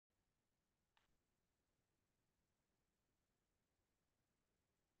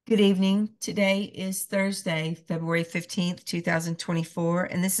Good evening. Today is Thursday, February 15th, 2024,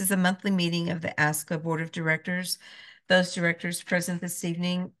 and this is a monthly meeting of the ASCA Board of Directors. Those directors present this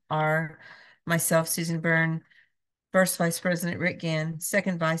evening are myself, Susan Byrne, First Vice President Rick Gann,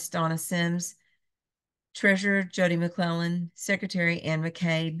 Second Vice Donna Sims, Treasurer Jody McClellan, Secretary Ann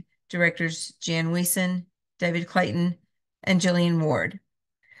McCabe, Directors Jan Weeson, David Clayton, and Jillian Ward.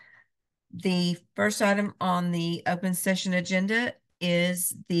 The first item on the open session agenda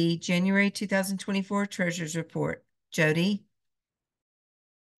is the January 2024 Treasurer's Report. Jody?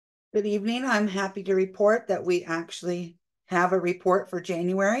 Good evening. I'm happy to report that we actually have a report for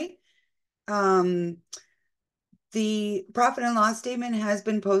January. The profit and loss statement has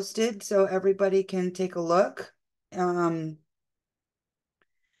been posted so everybody can take a look.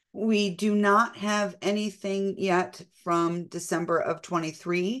 We do not have anything yet from December of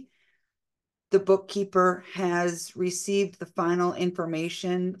 23. The bookkeeper has received the final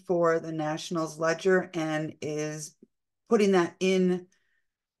information for the Nationals ledger and is putting that in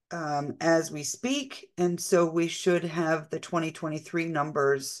as we speak. And so we should have the 2023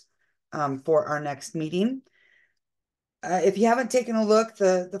 numbers for our next meeting. If you haven't taken a look,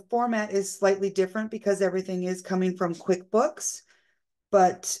 the format is slightly different because everything is coming from QuickBooks,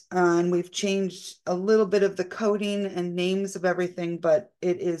 but we've changed a little bit of the coding and names of everything, but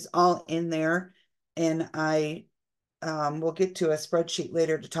it is all in there. And I will get to a spreadsheet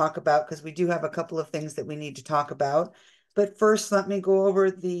later to talk about because we do have a couple of things that we need to talk about. But first, let me go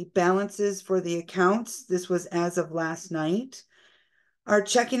over the balances for the accounts. This was as of last night. Our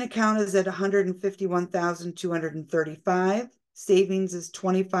checking account is at $151,235. Savings is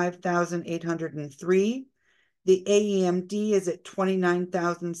 $25,803. The AEMD is at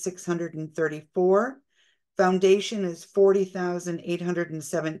 $29,634. Foundation is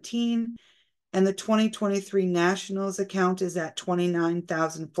 $40,817. And the 2023 Nationals account is at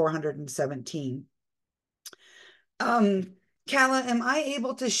 $29,417. Kala, am I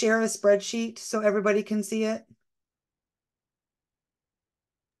able to share a spreadsheet so everybody can see it?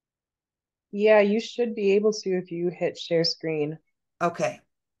 Yeah, you should be able to if you hit share screen. Okay.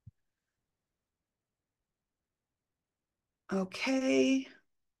 Okay.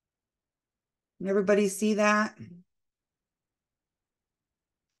 Can everybody see that?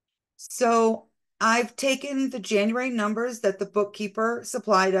 So I've taken the January numbers that the bookkeeper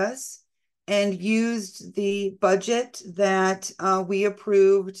supplied us and used the budget that we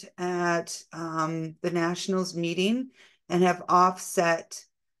approved at the Nationals meeting and have offset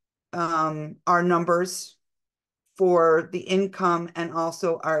our numbers for the income and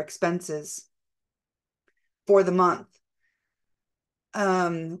also our expenses for the month.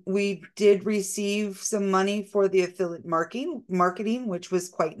 We did receive some money for the affiliate marketing, which was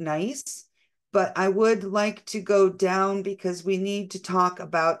quite nice, but I would like to go down because we need to talk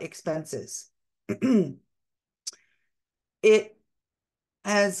about expenses. It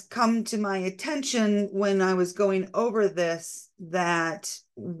has come to my attention when I was going over this that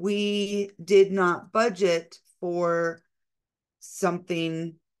we did not budget for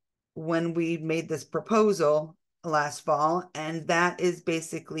something when we made this proposal last fall, and that is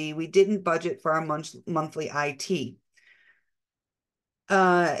basically we didn't budget for our monthly IT.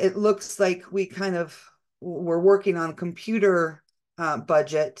 It looks like we kind of were working on computer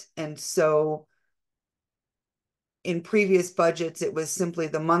budget, and so in previous budgets, it was simply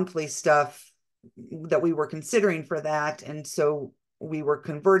the monthly stuff that we were considering for that. And so we were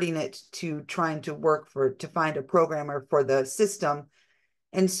converting it to trying to to find a programmer for the system.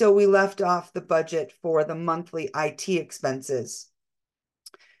 And so we left off the budget for the monthly IT expenses.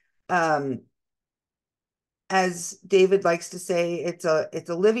 As David likes to say, it's a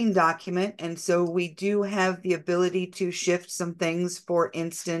living document. And so we do have the ability to shift some things. For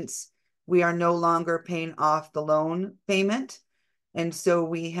instance, we are no longer paying off the loan payment. And so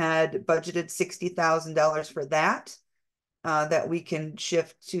we had budgeted $60,000 for that, that we can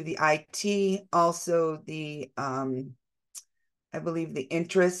shift to the IT. Also the, I believe the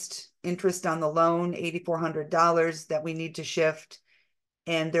interest on the loan, $8,400 that we need to shift.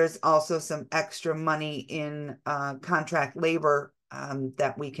 And there's also some extra money in contract labor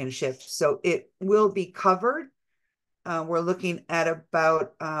that we can shift. So it will be covered. We're looking at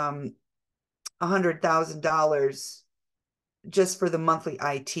about $100,000 just for the monthly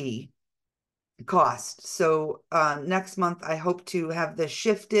IT cost. So next month, I hope to have this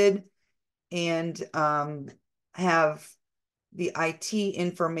shifted and have the IT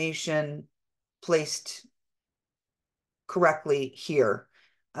information placed correctly here.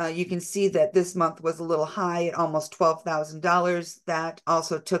 You can see that this month was a little high at almost $12,000. That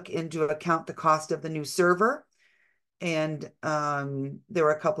also took into account the cost of the new server. and there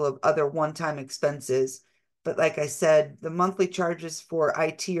were a couple of other one-time expenses. But like I said, the monthly charges for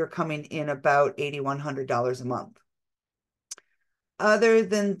IT are coming in about $8,100 a month. Other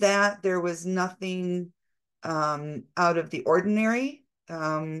than that, there was nothing out of the ordinary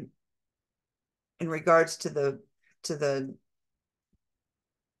in regards to the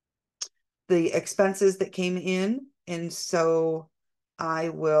expenses that came in. And so I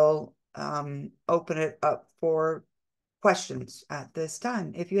will open it up for questions at this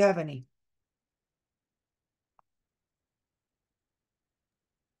time, if you have any.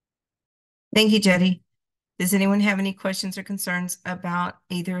 Thank you, Jody. Does anyone have any questions or concerns about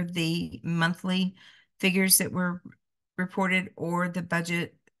either the monthly figures that were reported or the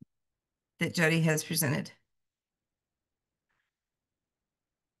budget that Jody has presented?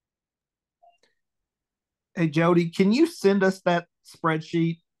 Hey, Jody, can you send us that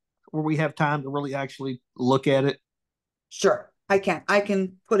spreadsheet where we have time to really actually look at it? Sure, I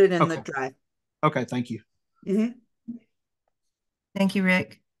can put it in the Okay. drive. Okay, thank you. Mhm. Thank you,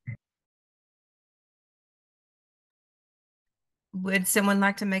 Rick. Would someone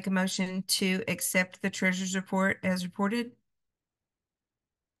like to make a motion to accept the treasurer's report as reported?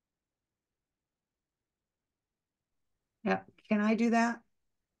 Yeah, can I do that?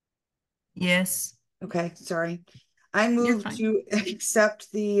 Yes. Okay, sorry. I You're move fine. to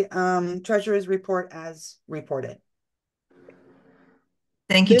accept the treasurer's report as reported.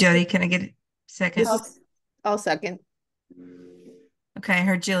 Thank you, This Jody. is- Can I get a second? I'll second. Okay, I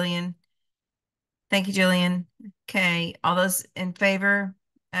heard Jillian. Thank you, Jillian. Okay, all those in favor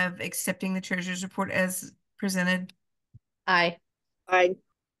of accepting the treasurer's report as presented? Aye. Aye.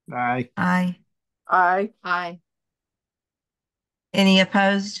 Aye. Aye. Aye. Aye. Any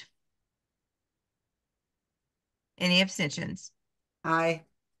opposed? Any abstentions? Aye.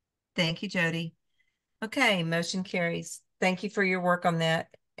 Thank you, Jody. Okay, motion carries. Thank you for your work on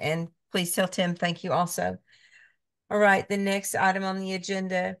that. And please tell Tim thank you also. All right, the next item on the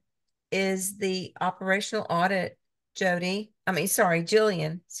agenda is the operational audit. Jody, sorry,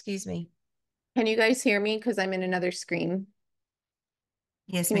 Jillian, excuse me. Can you guys hear me? Because I'm in another screen.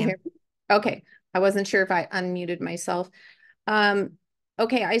 Yes, Can you ma'am. hear me? Okay. I wasn't sure if I unmuted myself.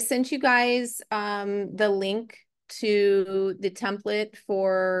 Okay, I sent you guys the link to the template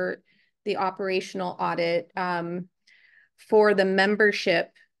for the operational audit. For the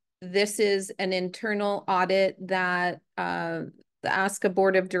membership, this is an internal audit that the ASCA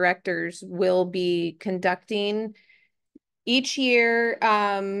Board of Directors will be conducting each year.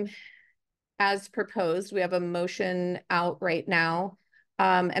 As proposed, we have a motion out right now.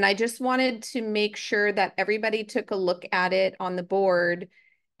 And I just wanted to make sure that everybody took a look at it on the board.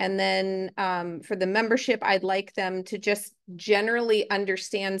 And then for the membership, I'd like them to just generally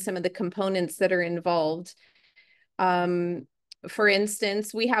understand some of the components that are involved. For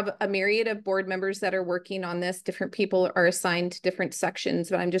instance, we have a myriad of board members that are working on this. Different people are assigned to different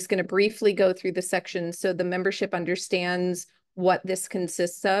sections, but I'm just going to briefly go through the sections so the membership understands what this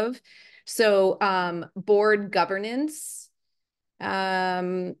consists of. So board governance.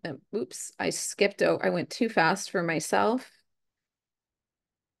 Oops, I skipped. I went too fast for myself.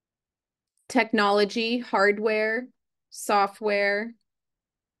 Technology, hardware, software.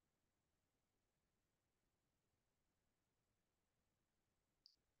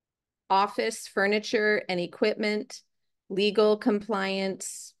 Office furniture and equipment, legal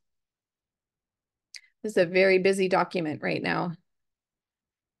compliance. This is a very busy document right now.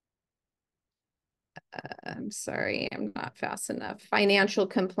 I'm sorry, I'm not fast enough. Financial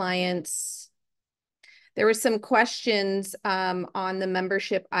compliance. There were some questions on the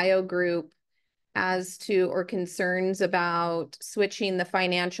membership IO group as to, or concerns about switching the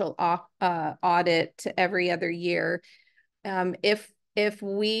financial audit to every other year. If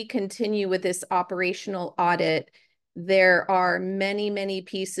we continue with this operational audit, there are many, many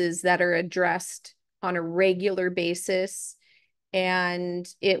pieces that are addressed on a regular basis, and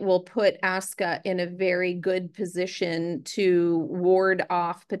it will put ASCA in a very good position to ward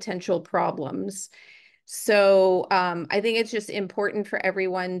off potential problems. So I think it's just important for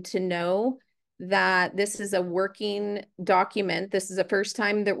everyone to know that this is a working document. This is the first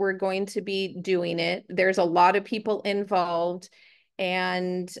time that we're going to be doing it. There's a lot of people involved,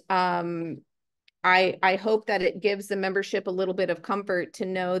 and I hope that it gives the membership a little bit of comfort to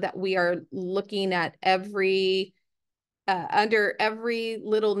know that we are looking at every under every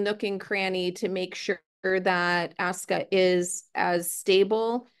little nook and cranny to make sure that ASCA is as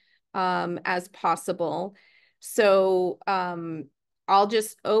stable as possible. So I'll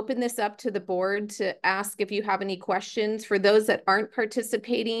just open this up to the board to ask if you have any questions. For those that aren't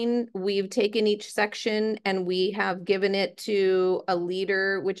participating, we've taken each section and we have given it to a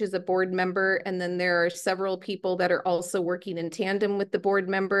leader, which is a board member. And then there are several people that are also working in tandem with the board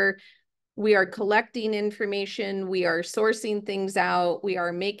member. We are collecting information. We are sourcing things out. We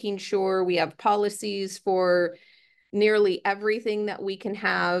are making sure we have policies for nearly everything that we can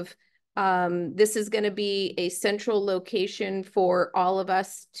have. This is going to be a central location for all of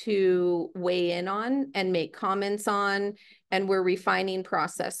us to weigh in on and make comments on, and we're refining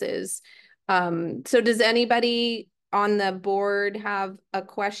processes. So does anybody on the board have a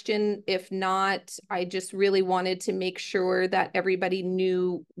question? If not, I just really wanted to make sure that everybody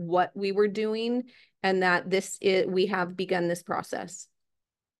knew what we were doing and that we have begun this process.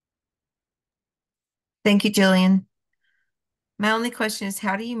 Thank you, Jillian. My only question is,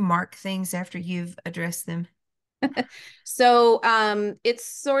 how do you mark things after you've addressed them? So it's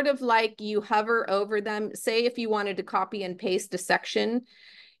sort of like you hover over them. Say if you wanted to copy and paste a section,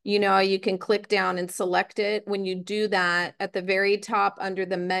 you know, you can click down and select it. When you do that, at the very top under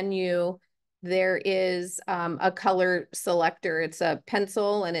the menu, there is a color selector. It's a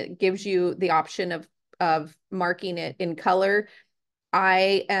pencil and it gives you the option of marking it in color.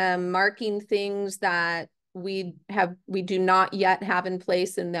 I am marking things that we do not yet have in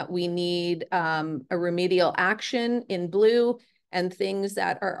place and that we need a remedial action in blue, and things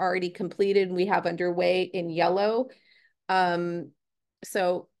that are already completed and we have underway in yellow.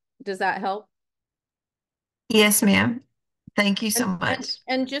 So does that help? Yes, ma'am. Thank you so much.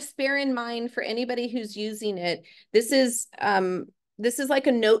 And just bear in mind, for anybody who's using it, this is like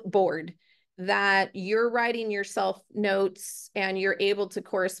a note board that you're writing yourself notes and you're able to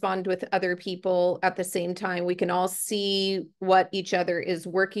correspond with other people at the same time. We can all see what each other is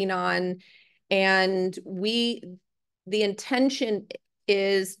working on. And the intention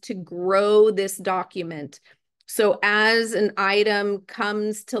is to grow this document. So as an item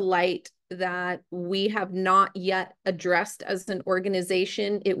comes to light that we have not yet addressed as an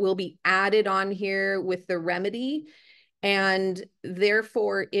organization, it will be added on here with the remedy. And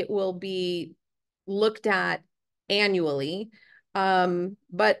therefore, it will be looked at annually.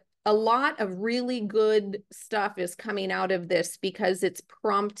 But a lot of really good stuff is coming out of this because it's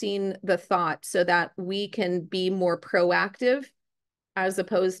prompting the thought so that we can be more proactive as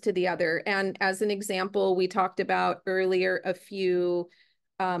opposed to the other. And as an example, we talked about earlier a few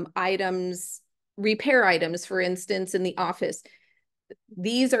items, repair items, for instance, in the office.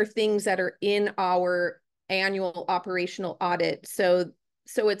 These are things that are in our annual operational audit. So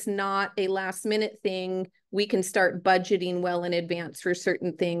it's not a last minute thing. We can start budgeting well in advance for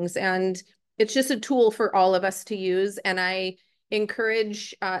certain things. And it's just a tool for all of us to use. And I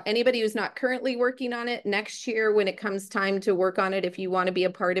encourage anybody who's not currently working on it, next year when it comes time to work on it, if you want to be a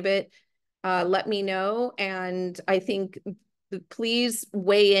part of it, let me know. And I think please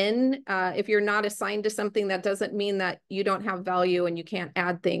weigh in. If you're not assigned to something, that doesn't mean that you don't have value and you can't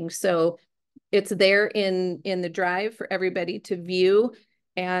add things. So it's there in the drive for everybody to view,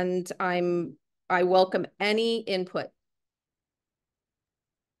 and I welcome any input.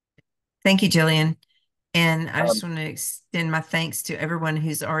 Thank you, Jillian. And I just want to extend my thanks to everyone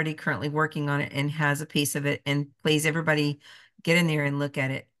who's already currently working on it and has a piece of it. And please, everybody, get in there and look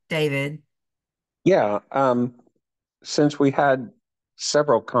at it. David. Yeah, since we had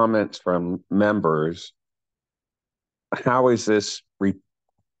several comments from members, how is this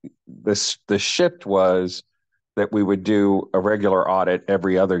the shift was that we would do a regular audit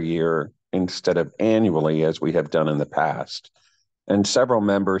every other year instead of annually as we have done in the past. And several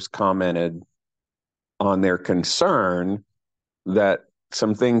members commented on their concern that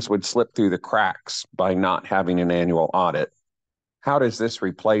some things would slip through the cracks by not having an annual audit. How does this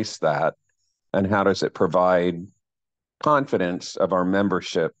replace that? And how does it provide confidence of our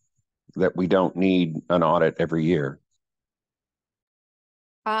membership that we don't need an audit every year?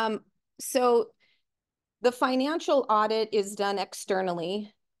 So the financial audit is done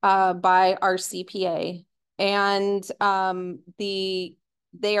externally by our CPA, and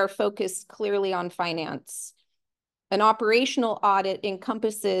they are focused clearly on finance. An operational audit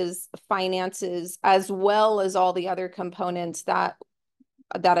encompasses finances as well as all the other components that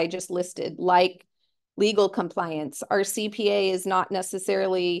I just listed, like legal compliance. Our CPA is not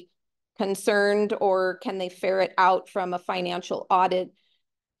necessarily concerned, or can they ferret out from a financial audit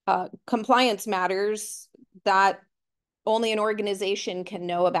compliance matters that only an organization can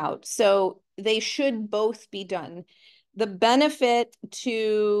know about. So they should both be done. The benefit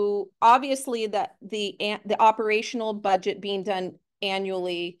to, obviously, that the operational budget being done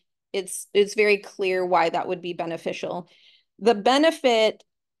annually, it's very clear why that would be beneficial. The benefit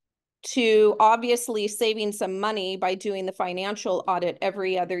to obviously saving some money by doing the financial audit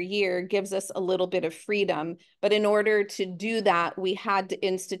every other year gives us a little bit of freedom. But in order to do that, we had to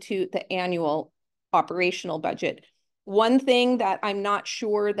institute the annual operational budget. One thing that I'm not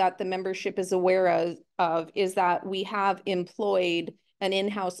sure that the membership is aware of is that we have employed an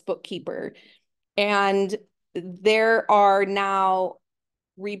in-house bookkeeper, and there are now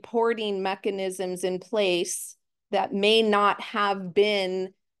reporting mechanisms in place that may not have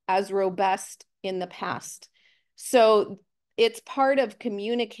been as robust in the past. So it's part of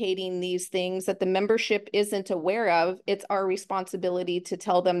communicating these things that the membership isn't aware of. It's our responsibility to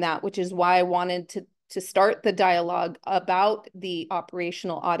tell them that, which is why I wanted to start the dialogue about the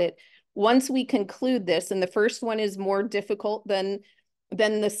operational audit. Once we conclude this, and the first one is more difficult than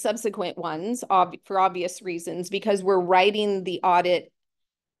the subsequent ones, for obvious reasons, because we're writing the audit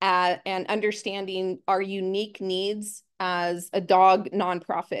and understanding our unique needs as a dog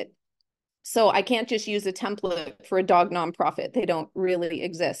nonprofit. So I can't just use a template for a dog nonprofit. They don't really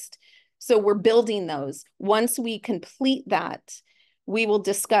exist. So we're building those. Once we complete that, we will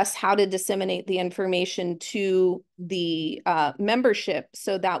discuss how to disseminate the information to the membership,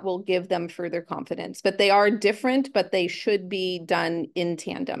 so that will give them further confidence. But they are different, but they should be done in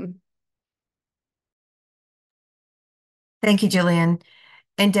tandem. Thank you, Jillian.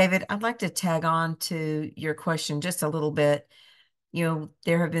 And David, I'd like to tag on to your question just a little bit. You know,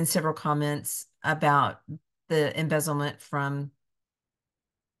 there have been several comments about the embezzlement from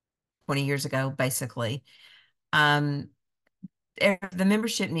 20 years ago, basically. The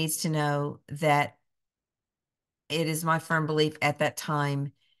membership needs to know that it is my firm belief at that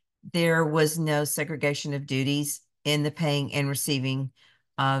time there was no segregation of duties in the paying and receiving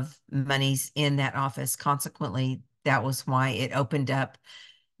of monies in that office. Consequently, that was why it opened up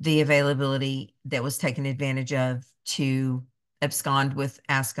the availability that was taken advantage of to abscond with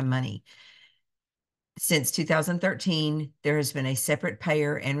ASCA money. Since 2013, there has been a separate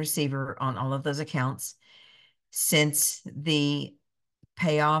payer and receiver on all of those accounts. Since the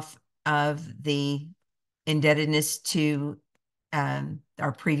payoff of the indebtedness to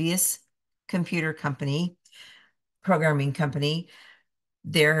our previous computer company, programming company,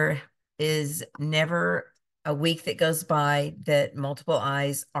 there is never a week that goes by that multiple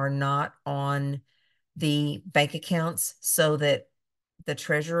eyes are not on the bank accounts, so that the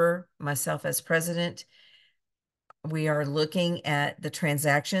treasurer, myself as president, we are looking at the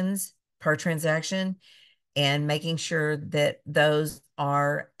transactions per transaction and making sure that those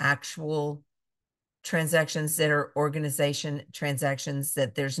are actual transactions that are organization transactions,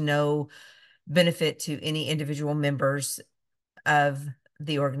 that there's no benefit to any individual members of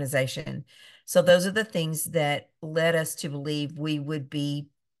the organization. So those are the things that led us to believe we would be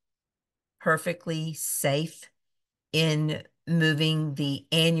perfectly safe in moving the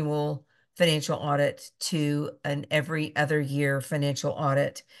annual financial audit to an every other year financial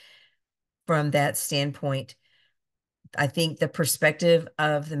audit. From that standpoint, I think the perspective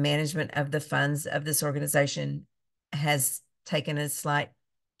of the management of the funds of this organization has taken a slight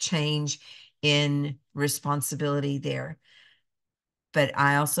change in responsibility there. But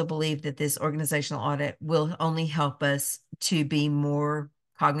I also believe that this organizational audit will only help us to be more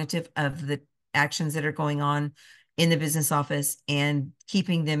cognitive of the actions that are going on in the business office, and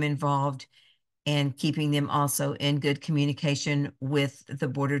keeping them involved and keeping them also in good communication with the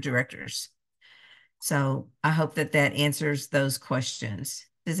board of directors. So I hope that that answers those questions.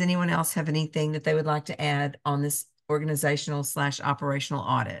 Does anyone else have anything that they would like to add on this organizational/operational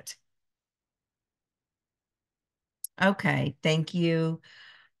audit? Okay, thank you.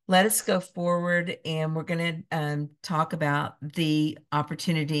 Let us go forward, and we're going to talk about the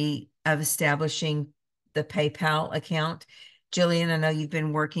opportunity of establishing the PayPal account. Jillian, I know you've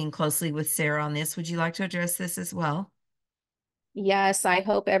been working closely with Sarah on this. Would you like to address this as well? Yes, I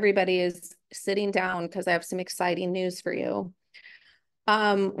hope everybody is sitting down, because I have some exciting news for you.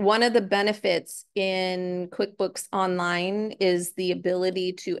 One of the benefits in QuickBooks Online is the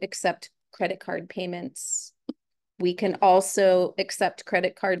ability to accept credit card payments. We can also accept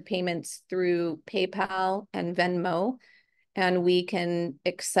credit card payments through PayPal and Venmo, and we can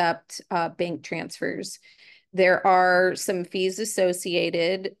accept bank transfers. There are some fees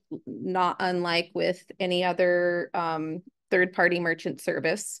associated, not unlike with any other third-party merchant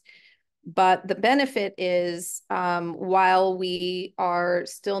service. But the benefit is, while we are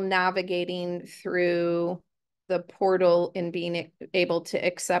still navigating through the portal and being able to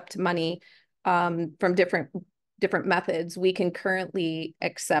accept money from different methods, we can currently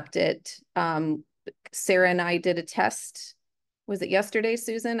accept it. Sarah and I did a test. Was it yesterday,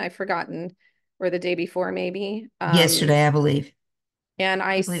 Susan? I've forgotten. or the day before maybe. Yesterday, I believe. And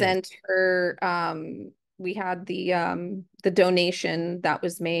I believe it. sent her, we had the donation that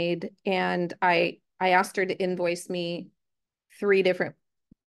was made, and I asked her to invoice me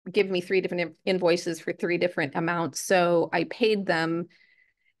give me three different invoices for three different amounts. So I paid them,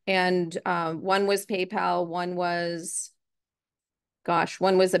 and one was PayPal, one was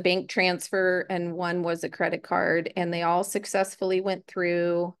a bank transfer, and one was a credit card, and they all successfully went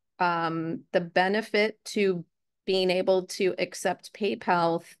through. The benefit to being able to accept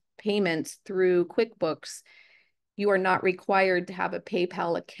PayPal payments through QuickBooks, you are not required to have a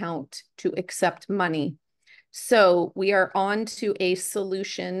PayPal account to accept money. So we are on to a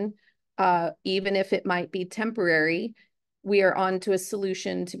solution, even if it might be temporary. We are on to a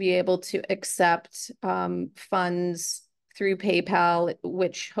solution to be able to accept funds through PayPal,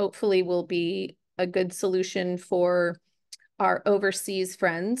 which hopefully will be a good solution for our overseas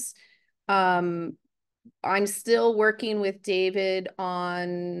friends. I'm still working with David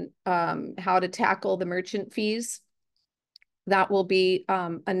on how to tackle the merchant fees. That will be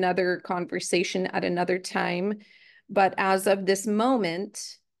another conversation at another time. But as of this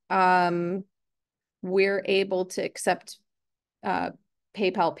moment, we're able to accept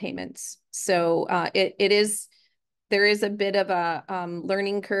PayPal payments. So there is a bit of a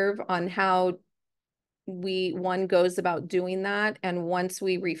learning curve on how one goes about doing that. And once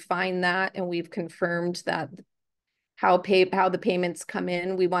we refine that and we've confirmed that how the payments come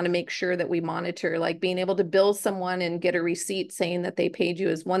in, we want to make sure that we monitor, like being able to bill someone and get a receipt saying that they paid you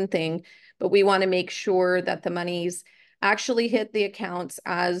is one thing, but we want to make sure that the monies actually hit the accounts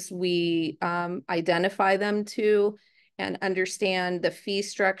as we identify them to, and understand the fee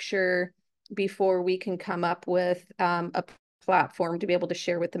structure before we can come up with a platform to be able to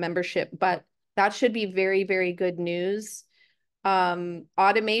share with the membership. But that should be very, very good news.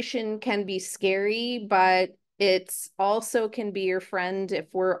 Automation can be scary, but it's also can be your friend if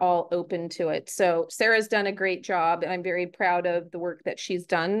we're all open to it. So Sarah's done a great job, and I'm very proud of the work that she's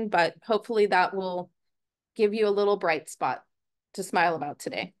done, but hopefully that will give you a little bright spot to smile about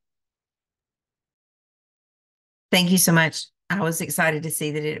today. Thank you so much. I was excited to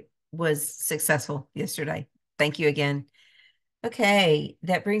see that it was successful yesterday. Thank you again. Okay,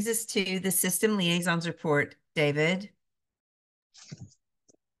 that brings us to the system liaisons report. David?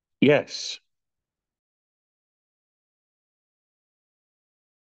 Yes.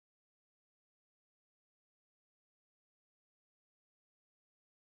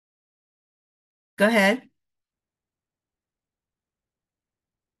 Go ahead.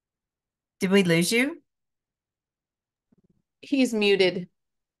 Did we lose you? He's muted.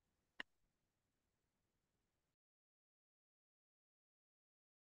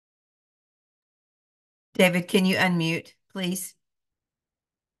 David, can you unmute, please?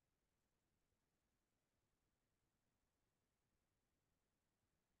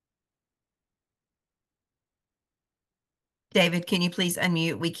 David, can you please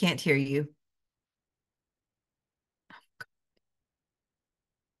unmute? We can't hear you.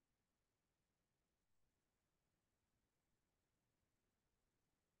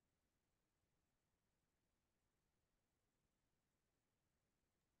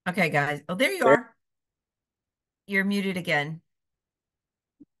 Okay, guys. Oh, there you are. You're muted again.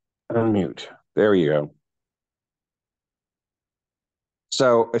 Unmute. There you go.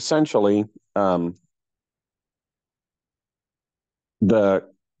 So essentially, the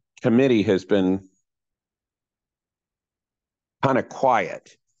committee has been kind of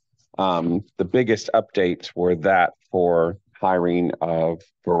quiet. The biggest updates were that for hiring of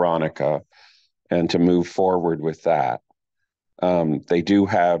Veronica and to move forward with that. They do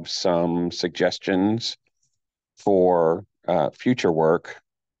have some suggestions for future work,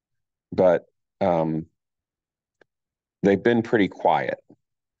 but they've been pretty quiet.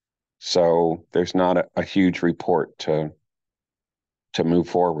 So there's not a huge report to move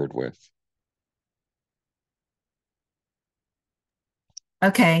forward with.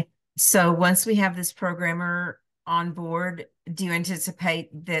 Okay, so once we have this programmer on board, do you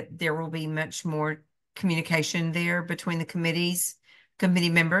anticipate that there will be much more communication there between the committee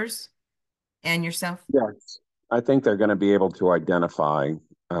members and yourself? Yes. I think they're going to be able to identify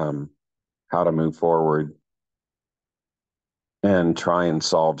how to move forward and try and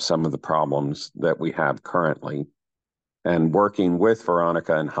solve some of the problems that we have currently. And working with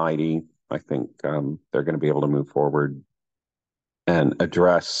Veronica and Heidi, I think they're going to be able to move forward and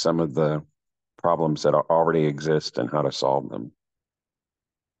address some of the problems that already exist and how to solve them.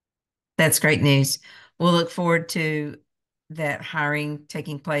 That's great news. We'll look forward to that hiring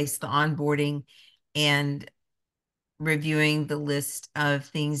taking place, the onboarding, and reviewing the list of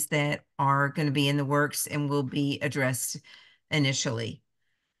things that are going to be in the works and will be addressed initially.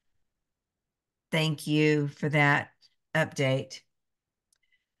 Thank you for that update.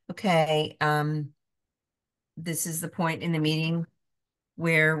 Okay, this is the point in the meeting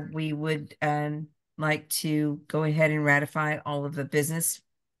where we would like to go ahead and ratify all of the business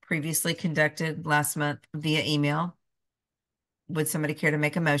previously conducted last month via email. Would somebody care to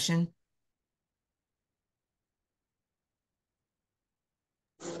make a motion?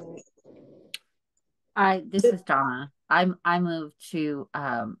 This is Donna. I move to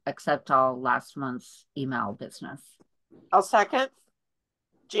accept all last month's email business. I'll second.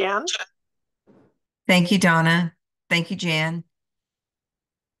 Jan? Thank you, Donna. Thank you, Jan.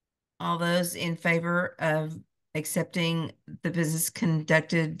 All those in favor of accepting the business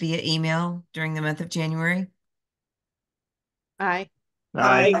conducted via email during the month of January? Aye.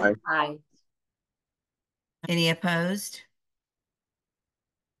 Aye. Aye. Any opposed?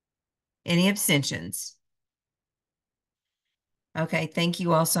 Any abstentions? Okay, thank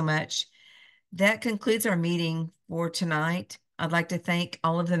you all so much. That concludes our meeting for tonight. I'd like to thank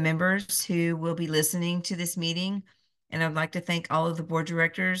all of the members who will be listening to this meeting. And I'd like to thank all of the board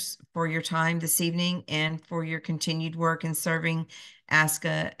directors for your time this evening and for your continued work in serving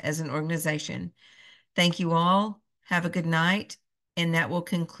ASCA as an organization. Thank you all. Have a good night. And that will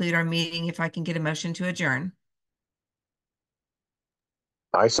conclude our meeting. If I can get a motion to adjourn.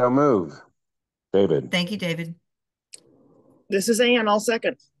 I so move. David. Thank you, David. This is Ann. I'll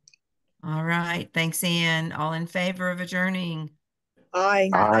second. All right. Thanks, Ann. All in favor of adjourning? Aye.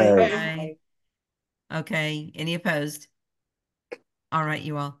 Aye. Okay. Any opposed? All right,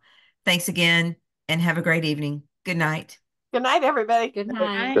 you all. Thanks again and have a great evening. Good night. Good night, everybody. Good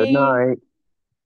night. Good night.